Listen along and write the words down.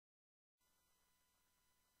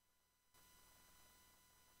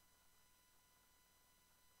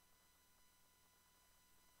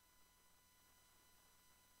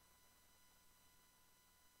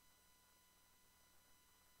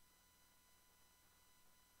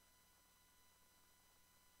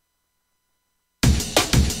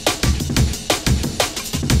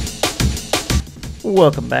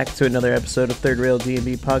Welcome back to another episode of Third Rail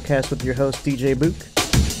DnB podcast with your host DJ Book.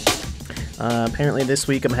 Apparently this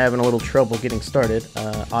week I'm having a little trouble getting started.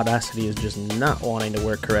 Audacity is just not wanting to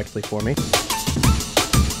work correctly for me.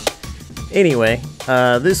 Anyway,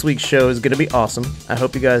 this week's show is going to be awesome. I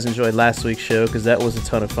hope you guys enjoyed last week's show because that was a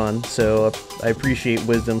ton of fun. So I appreciate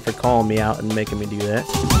Wizdom for calling me out and making me do that.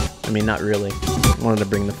 I mean, not really. I wanted to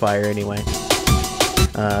bring the fire anyway.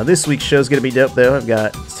 This week's show is going to be dope though. I've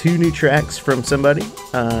got 2 new tracks from somebody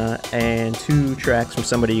and 2 tracks from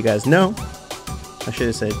somebody you guys know. I should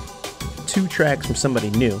have said 2 tracks from somebody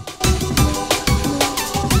new.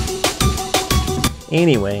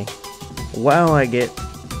 Anyway, while I get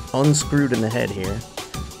unscrewed in the head here,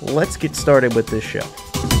 let's get started with this show.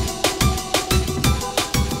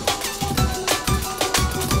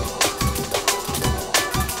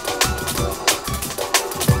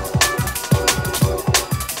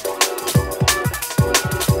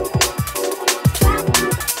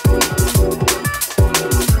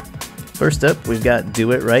 First up, we've got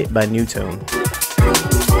Do It Right by New Tone.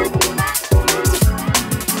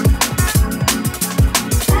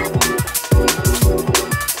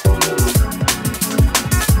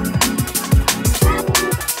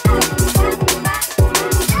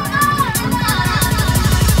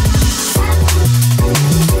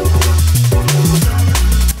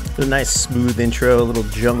 A nice smooth intro, a little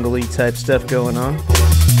jungly type stuff going on.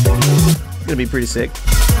 It's gonna be pretty sick.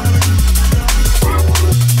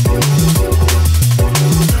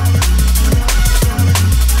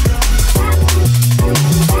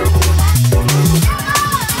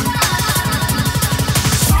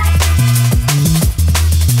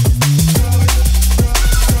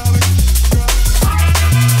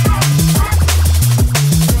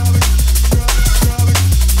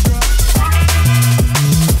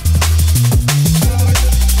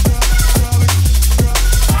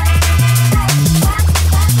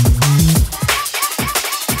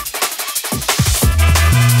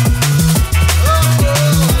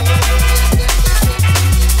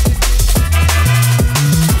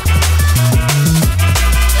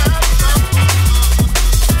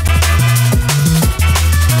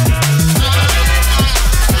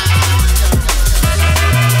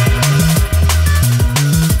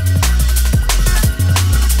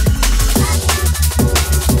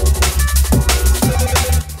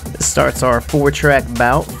 Starts our 4-track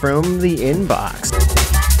bout from the inbox.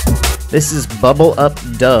 This is Bubble Up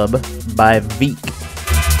Dub by Veak.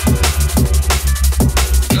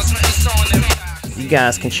 You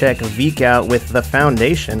guys can check Veak out with The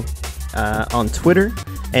Foundation on Twitter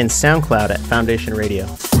and SoundCloud at Foundation Radio.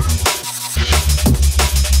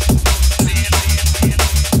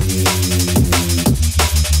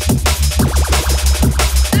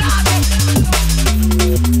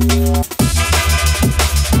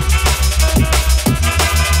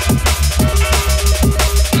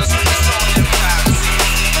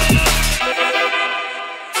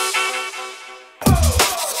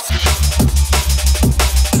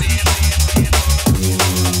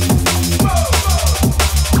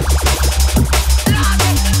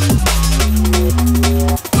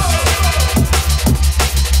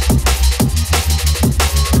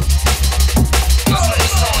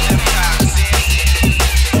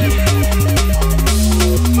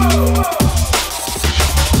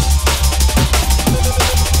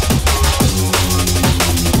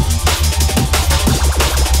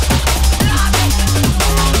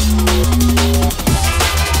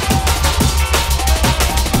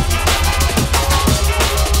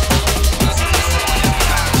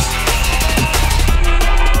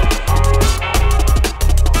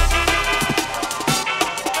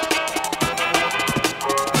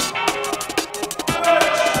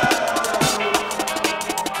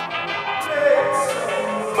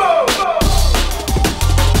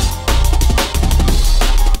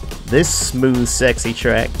 This smooth, sexy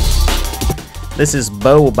track. This is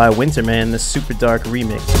Bow by Winterman Soopadark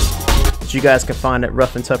remix, which you guys can find at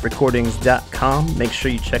roughandtoughrecordings.com. Make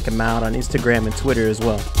sure you check him out on Instagram and Twitter as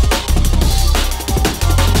well.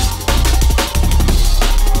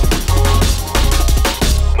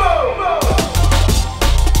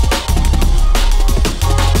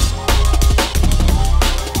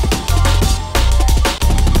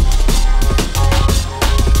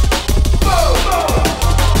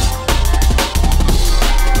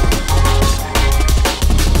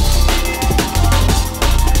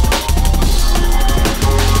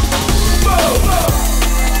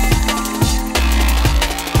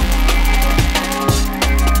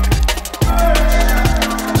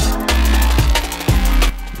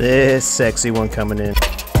 This sexy one coming in.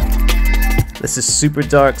 This is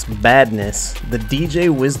Soopadark's Badness, the DJ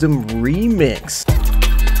Wizdom remix.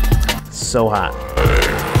 So hot.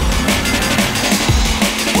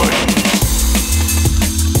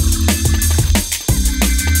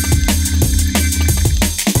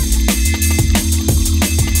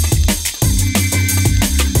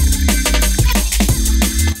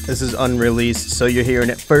 This is unreleased, so you're hearing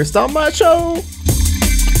it first on my show.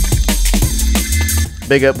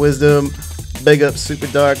 Big up Wizdom, big up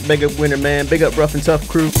Soopadark, big up Winterman, big up Rough and Tough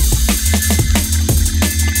crew.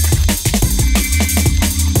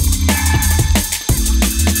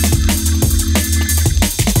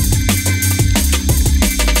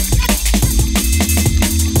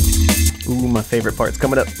 Ooh, my favorite part's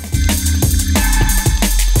coming up.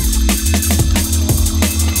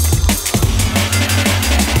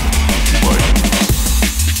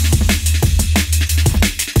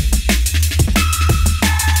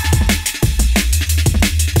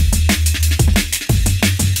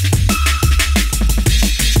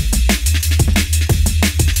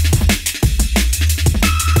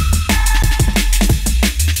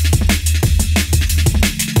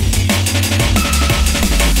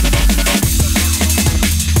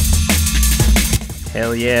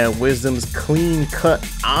 Hell yeah, Wisdom's clean cut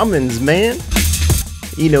almonds, man.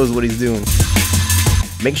 He knows what he's doing.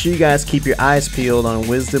 Make sure you guys keep your eyes peeled on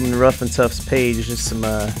Wizdom and Rough and Tough's page. There's just some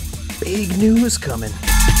big news coming.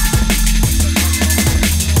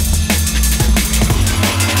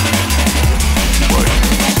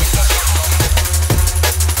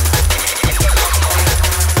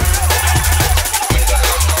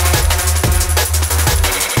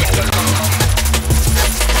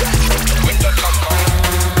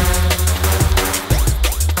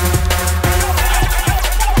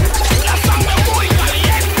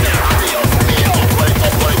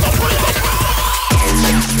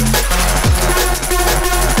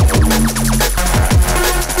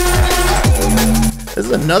 This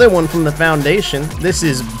is another one from the Foundation. This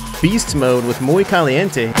is Beast Mode with Muy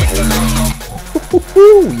Caliente.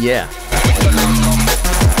 Yeah.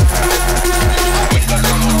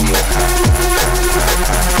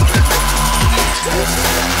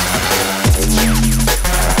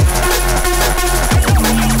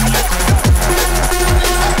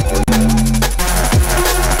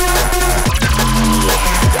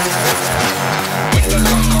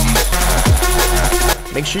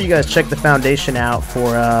 Make sure you guys check the Foundation out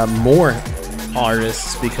for more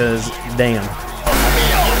artists because damn.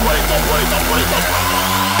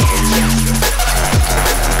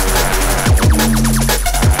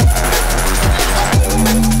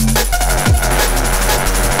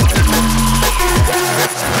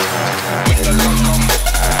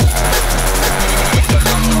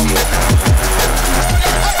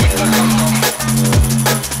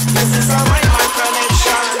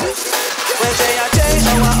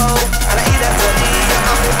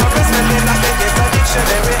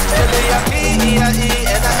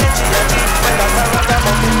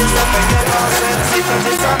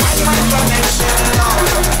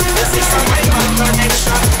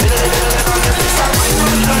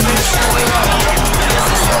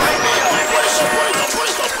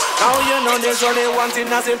 There's only one thing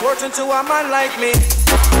that's important to a man like me.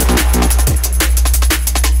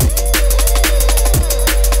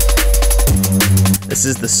 This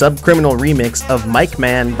is the Subcriminal remix of Mike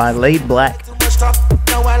Man by Laid Blak.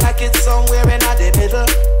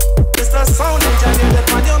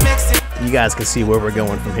 You guys can see where we're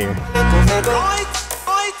going from here.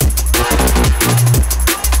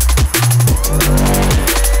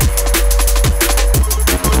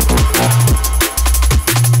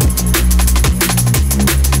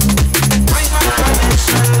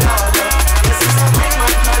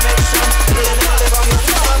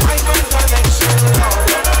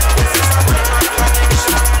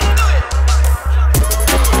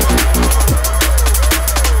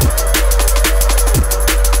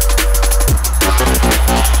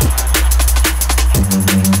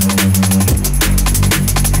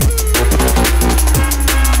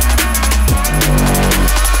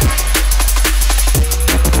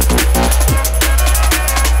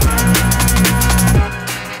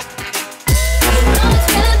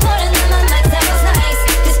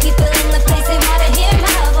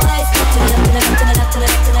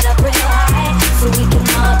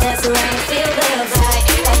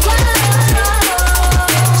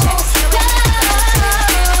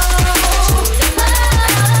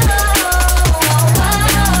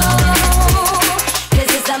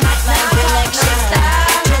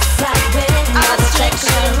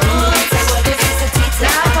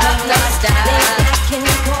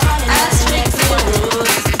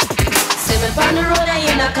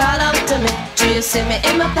 See me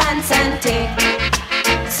in my pants and take.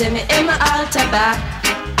 See me in my altar back.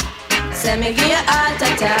 Send me give you heart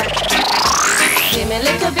attack. Give me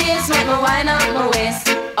little bass, make me wind up my waist.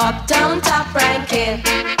 Uptown top ranking.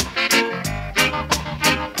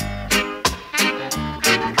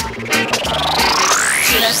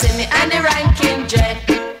 Should have seen me on the ranking dread.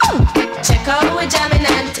 Check out we jamming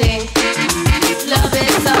and ting. Love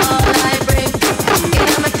is all I bring.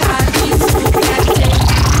 In my car, keys, acting.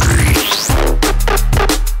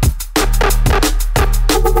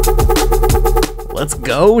 Let's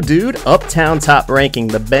go, dude. Uptown Top Ranking,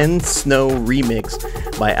 the Ben Snow remix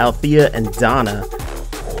by Althea&Donna.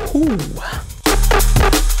 Ooh.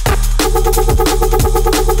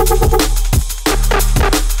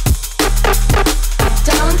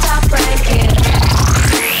 Uptown Top Ranking.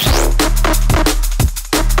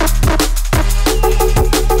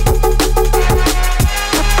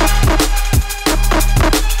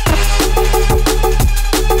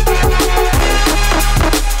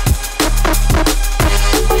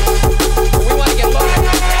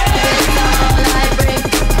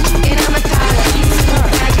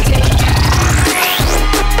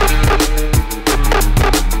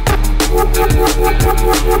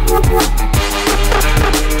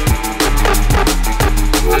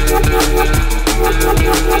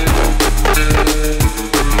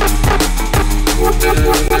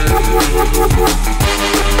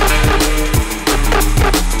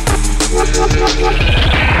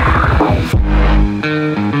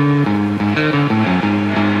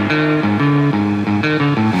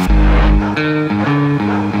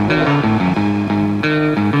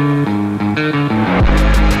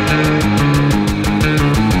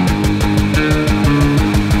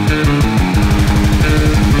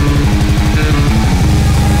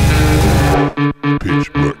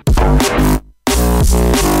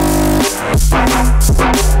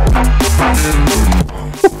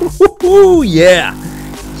 Ooh, yeah.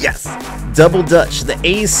 Yes. Double Dutch, the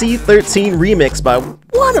AC13 remix by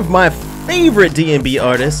one of my favorite DnB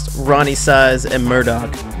artists, Roni Size and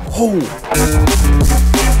Murdock. Oh.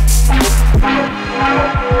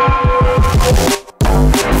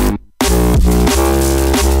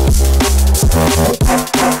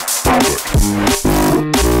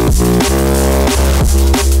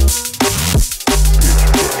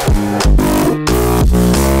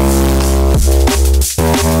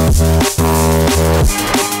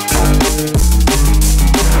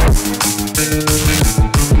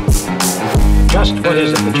 What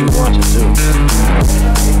is it that you want to do?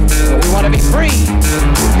 We want to be free.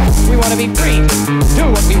 We want to be free to do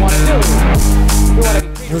what we want to do. We want to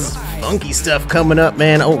be free. This is funky stuff coming up,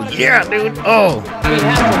 man. Oh, yeah, dude. Oh. We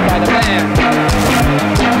handled by the band.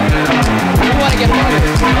 We want to get loaded.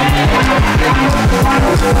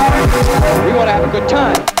 We want to have a good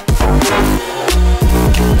time.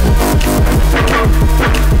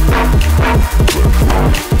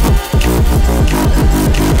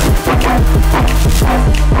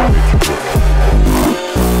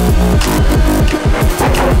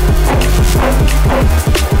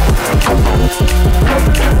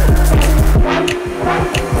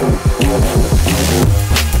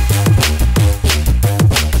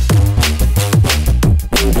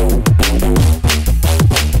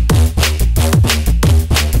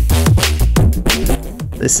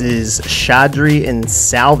 This is Shadre and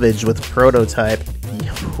Salvage with Prototype.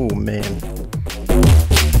 Oh, man.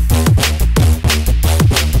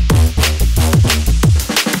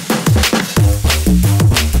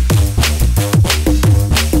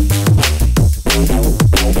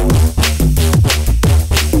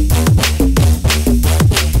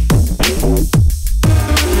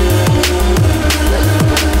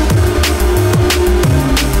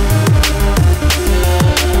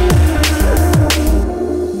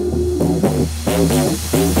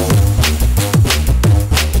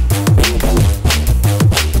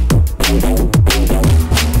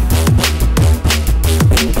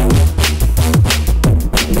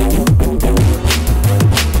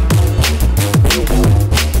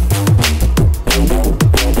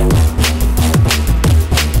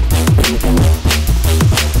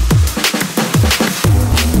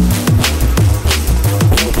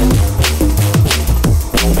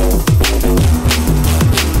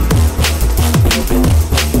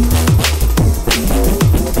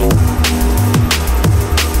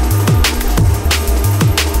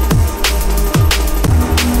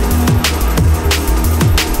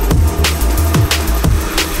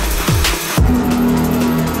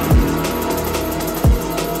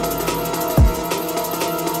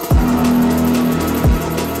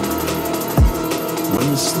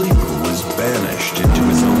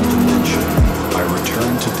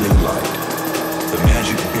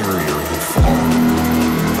 magic barrier had fallen.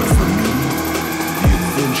 But for me, the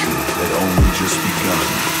adventure had only just begun.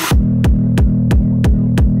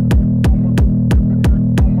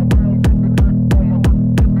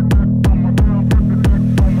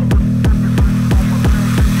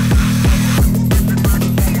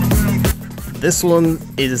 This one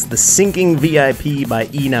is The Sinking VIP by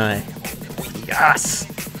Enei. Yes!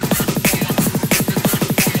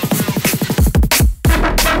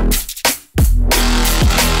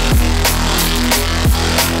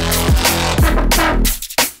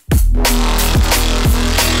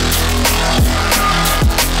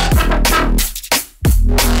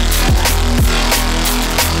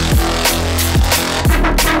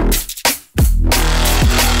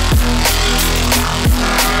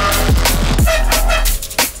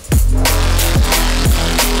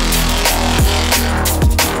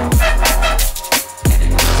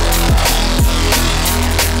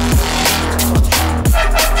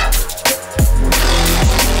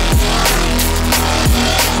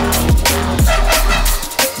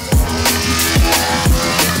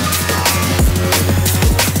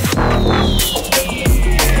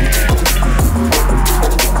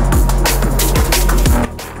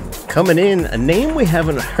 Coming in, a name we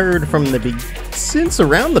haven't heard from since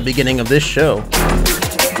around the beginning of this show,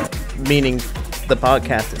 meaning the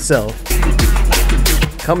podcast itself.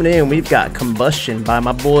 Coming in, we've got Cubustion by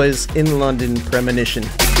my boys in London, Premonition.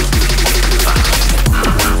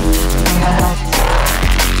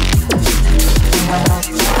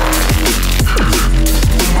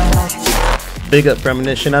 Big up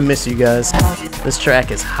Premonition, I miss you guys. This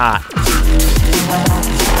track is hot.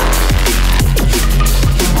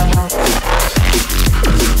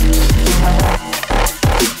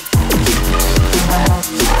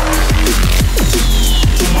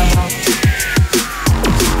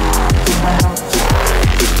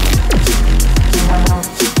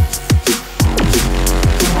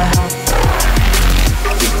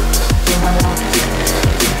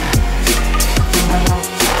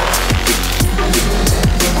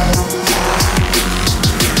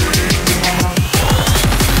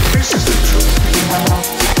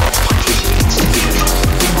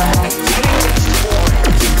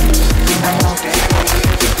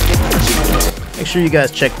 Make sure you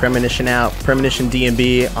guys check Premonition out, Premonition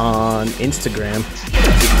DnB on Instagram.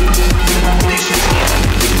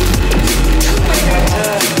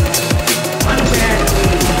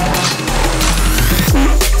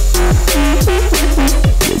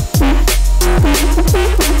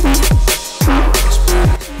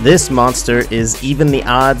 This monster is Even the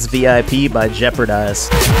Odds VIP by Jeapordize.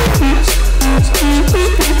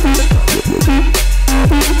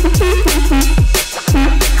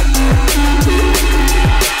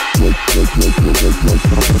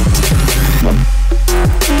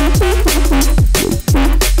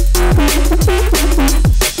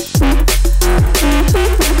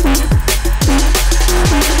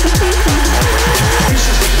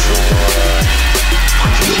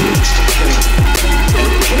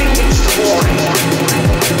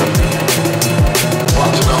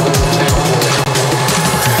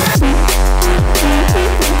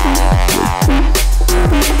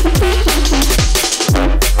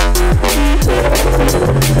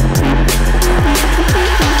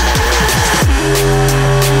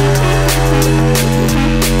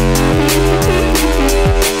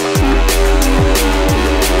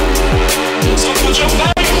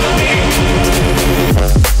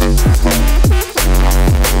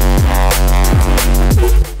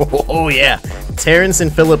 Oh yeah, Terrance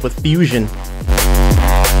and Phillip with Fusion.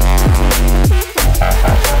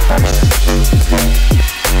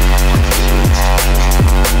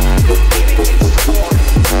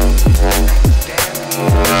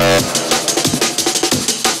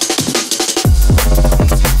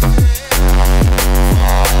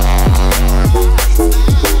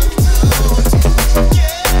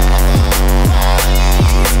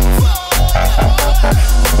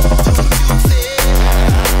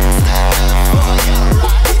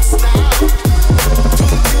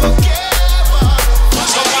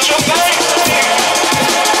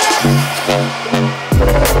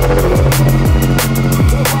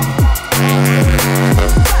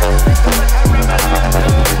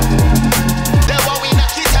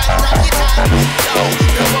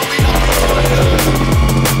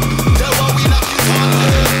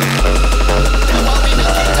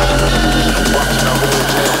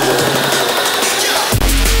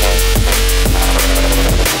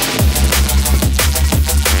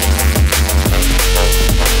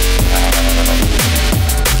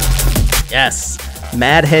 Yes,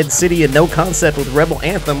 Mad Hed City and No Concept with Rebel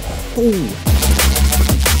Anthem. Ooh.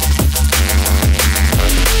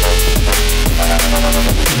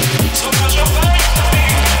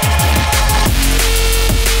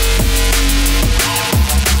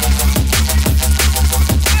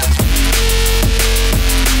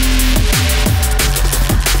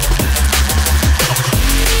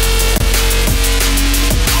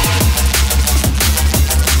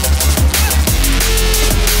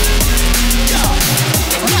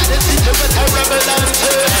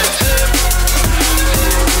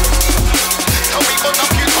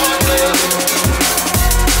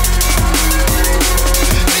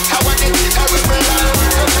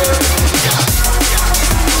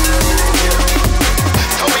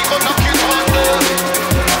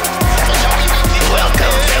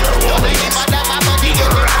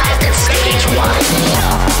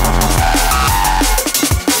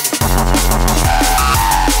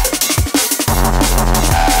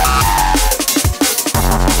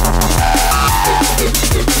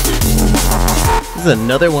 This is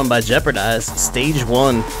another one by Jeapordize. Stage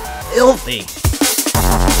 1. Filthy.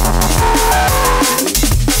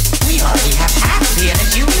 We already have half the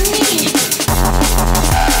energy you need.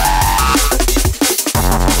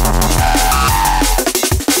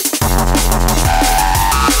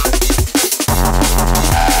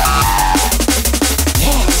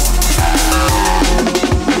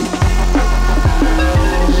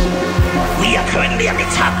 We are currently at the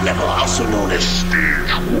top level, also known as Stage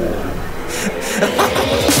 1.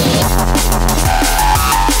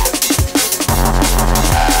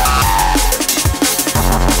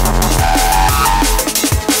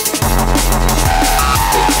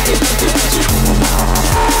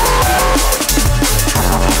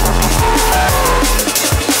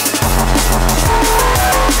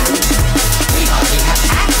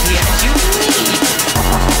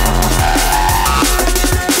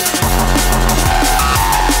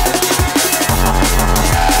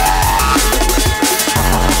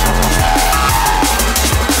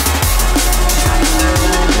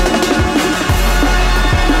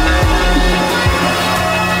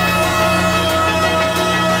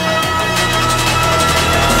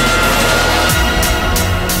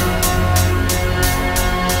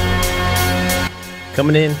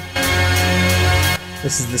 Coming in,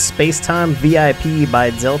 this is the Space-Time VIP by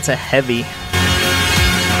Delta Heavy.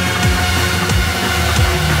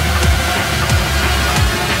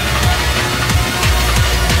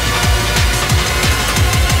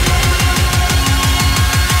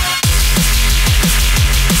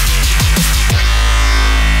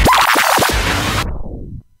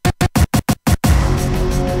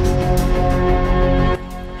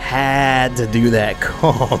 Had to do that.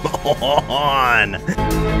 Come on.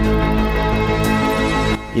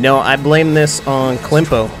 You know, I blame this on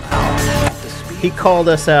Klimpo. He called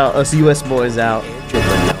us out, us US boys out,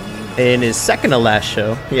 in his second to last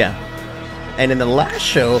show. Yeah. And in the last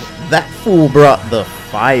show, that fool brought the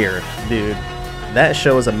fire, dude. That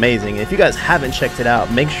show is amazing. If you guys haven't checked it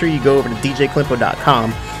out, make sure you go over to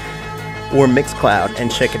djklimpo.com or Mixcloud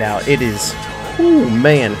and check it out. It is, ooh,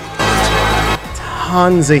 man,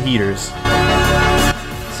 tons of heaters.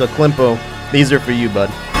 So Klimpo, these are for you, bud.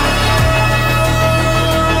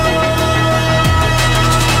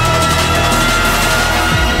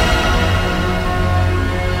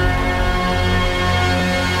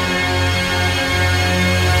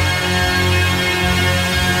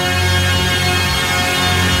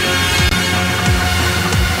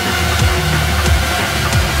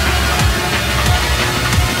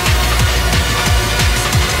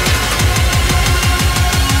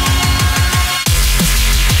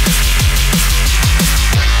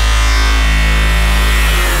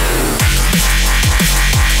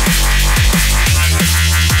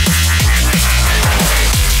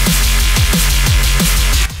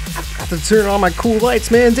 To turn on my cool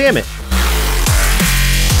lights, man, damn it.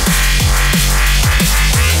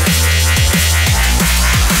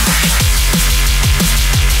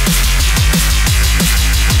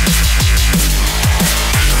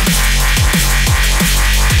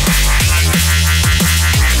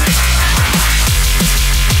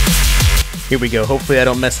 Here we go. Hopefully I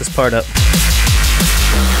don't mess this part up.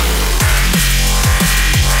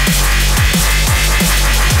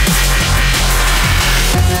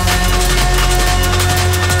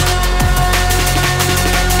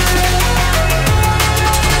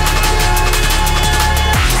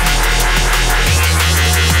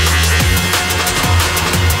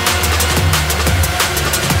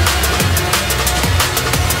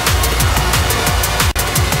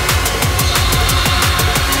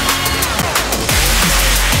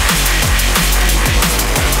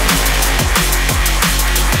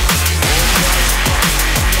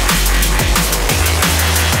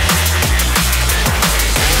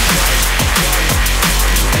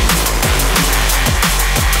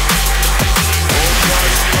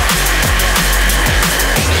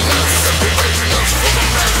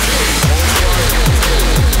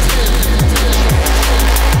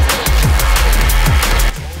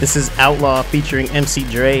 This is Outlaw featuring MC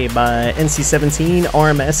Dre by NC17,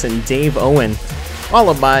 RMS, and Dave Owen,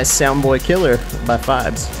 followed by Soundboy Killer by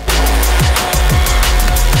Phibes.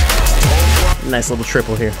 Nice little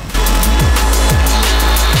triple here.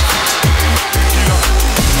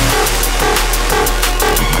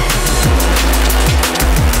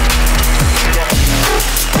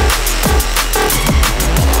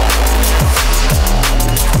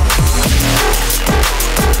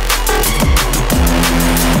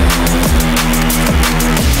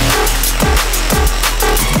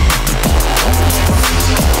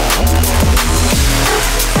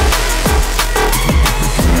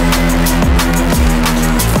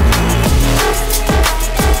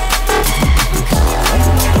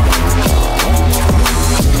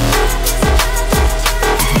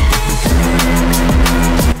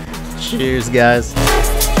 Cheers, guys.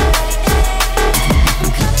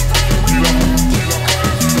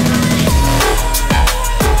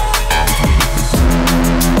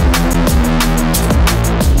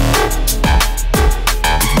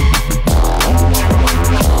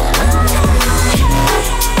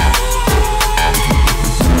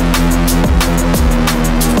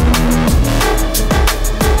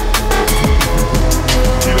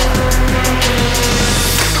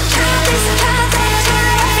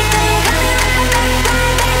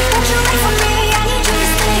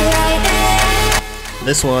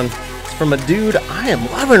 This one is from a dude I am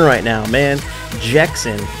loving right now, man.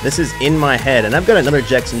 Jexin. This is In My Head, and I've got another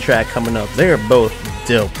Jexin track coming up. They are both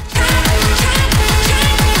dope.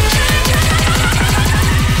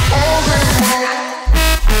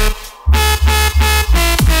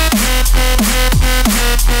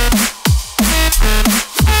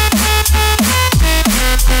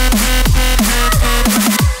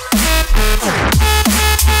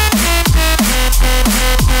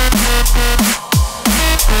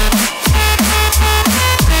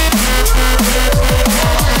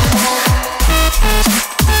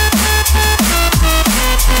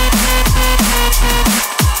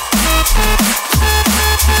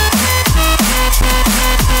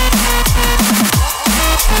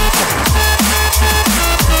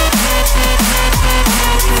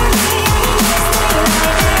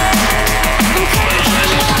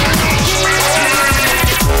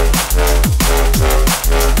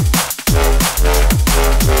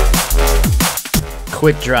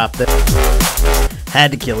 Quick drop there. Had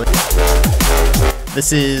to kill it.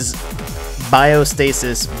 This is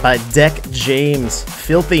Stasis by Dec James.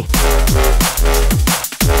 Filthy.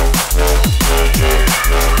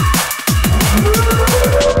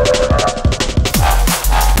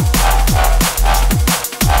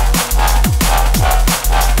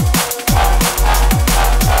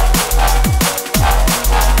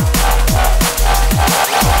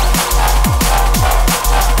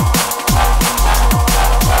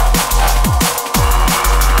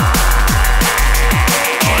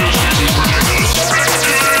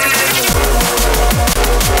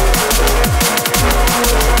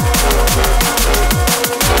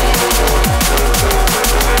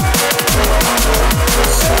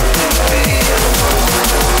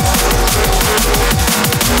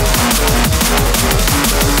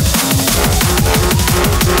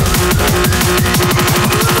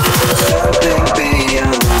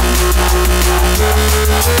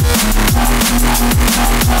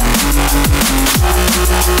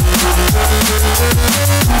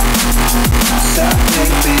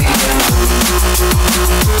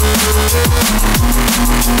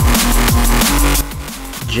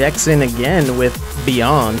 Jexin again with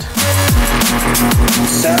Beyond.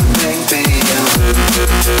 Something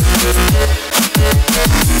beyond.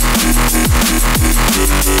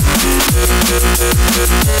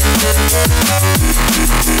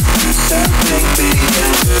 Something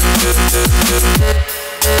beyond.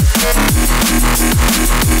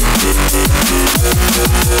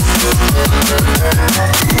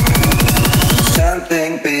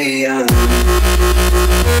 Something beyond.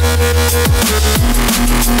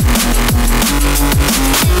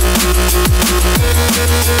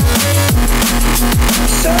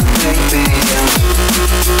 Something beyond.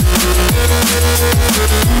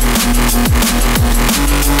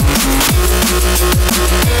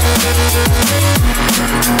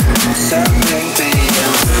 Something beyond.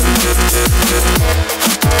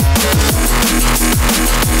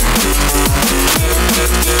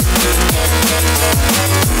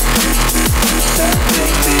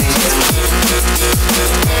 Something beyond.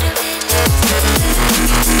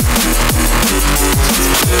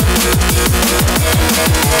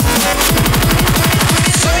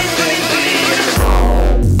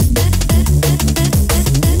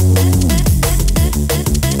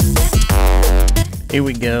 Here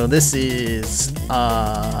we go. This is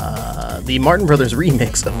the Martin Brothers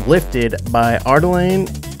remix of Lifted by Ardelane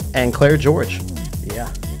and Claire George. Yeah,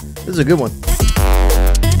 this is a good one.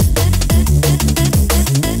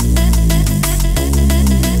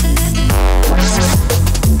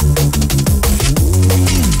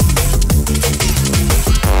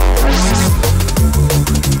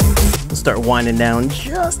 Start winding down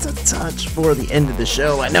just a touch for the end of the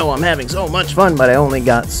show. I know I'm having so much fun, but I only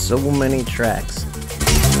got so many tracks.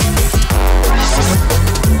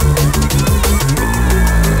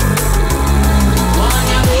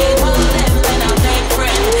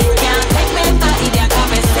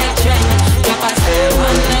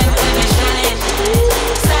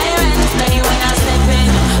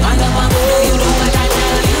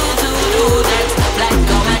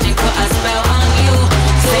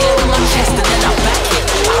 Chest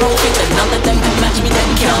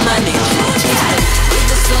can't manage. With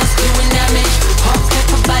the sauce doing damage. Hot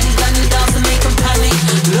pepper bodies on the dogs and make them panic.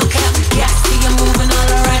 Look out, gas, see you moving all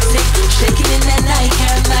erratic. Shaking in that night,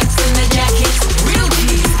 Air Max in the jackets. Real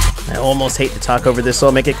G's. I almost hate to talk over this, so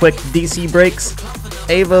I'll make it quick. DC Breaks,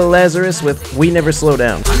 Ava Lazarus with We Never Slow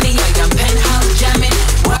Down. On the young penthouse jamming.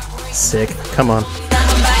 Sick. Come on.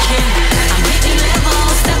 I'm back in. I'm hitting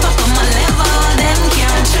levels, step up on my level. Them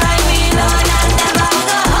can't try me, no, not never.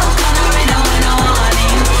 Go home, gonna read them when I want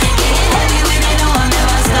in. Getting heavy when they know I'm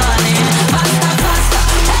never stalling. Faster, faster,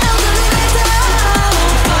 pedal to the metal.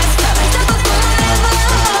 Faster, step up on my level.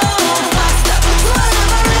 Faster, swallow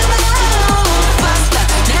my rebel. Faster,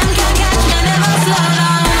 them can't catch me, never slow down.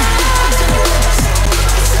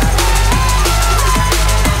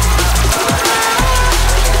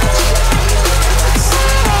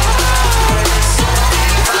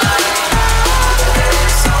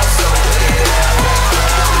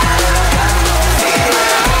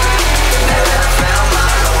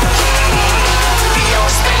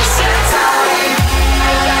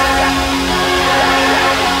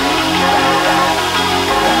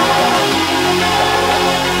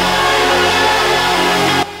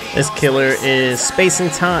 This killer is Space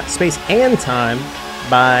and Time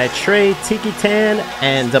by Trey, Tiki Tan,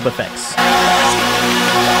 and Dub Effects.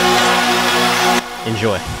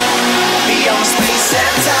 Enjoy. Beyond space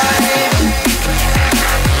and time.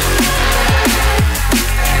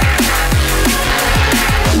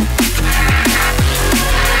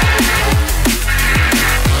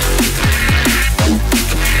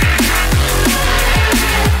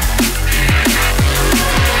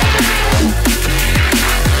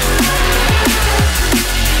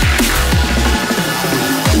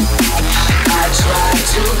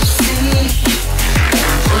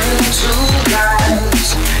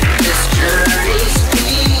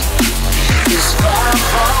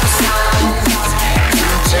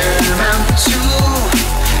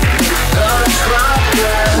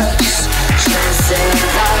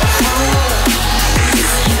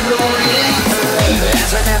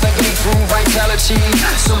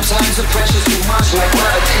 Sometimes the pressure's too much like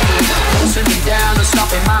gravity, pulsing me down and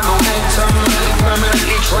stopping my momentum.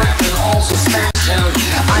 Permanently trapped in all suspension.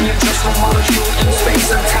 I am just a molecule in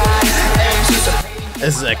space and time.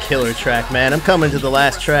 This is a killer track, man. I'm coming to the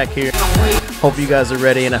last track here. Hope you guys are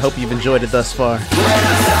ready, and I hope you've enjoyed it thus far.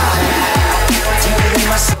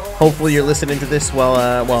 Hopefully you're listening to this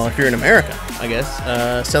while if you're in America, I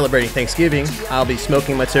guess, celebrating Thanksgiving. I'll be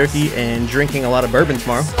smoking my turkey and drinking a lot of bourbon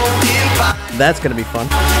tomorrow. That's gonna be fun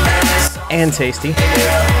and tasty.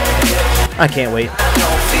 I can't wait.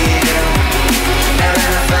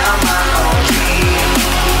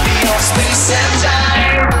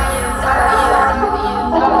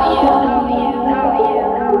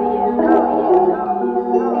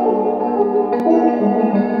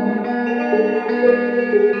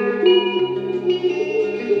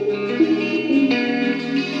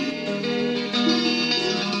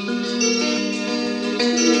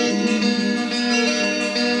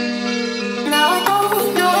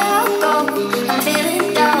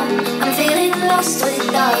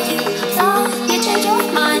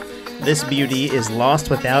 This Beauty is Lost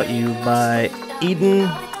Without You by Eden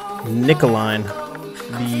Nicoline.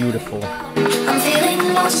 Beautiful.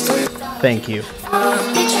 Thank you.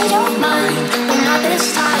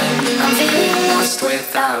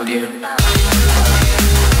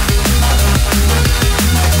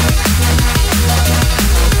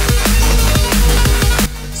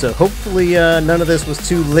 So hopefully none of this was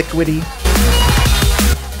too liquidy.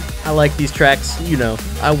 I like these tracks, you know,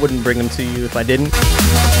 I wouldn't bring them to you if I didn't.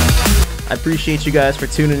 I appreciate you guys for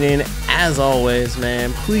tuning in. As always,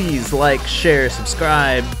 man, please like, share,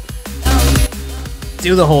 subscribe.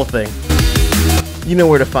 Do the whole thing. You know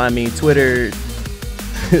where to find me. Twitter,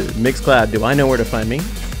 Mixcloud. Do I know where to find me?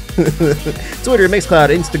 Twitter,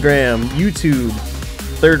 Mixcloud, Instagram, YouTube,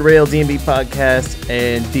 Third Rail DnB Podcast,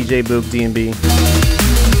 and DJ Book DnB.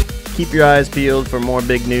 Keep your eyes peeled for more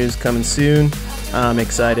big news coming soon. I'm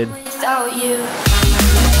excited.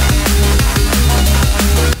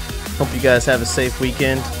 Hope you guys have a safe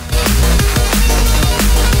weekend.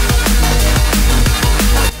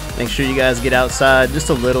 Make sure you guys get outside just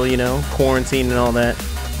a little, you know, quarantine and all that.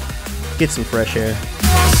 Get some fresh air.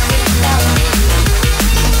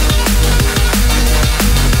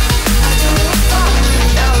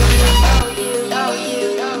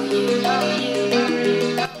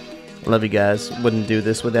 Love you guys. Wouldn't do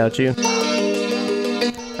this without you.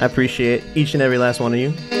 I appreciate each and every last one of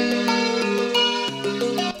you.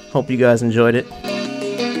 Hope you guys enjoyed it.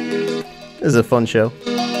 This is a fun show.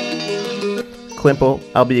 Klimpo,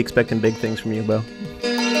 I'll be expecting big things from you, bro.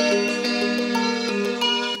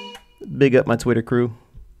 big up my Twitter crew.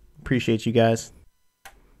 Appreciate you guys.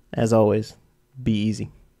 As always, be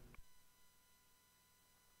easy.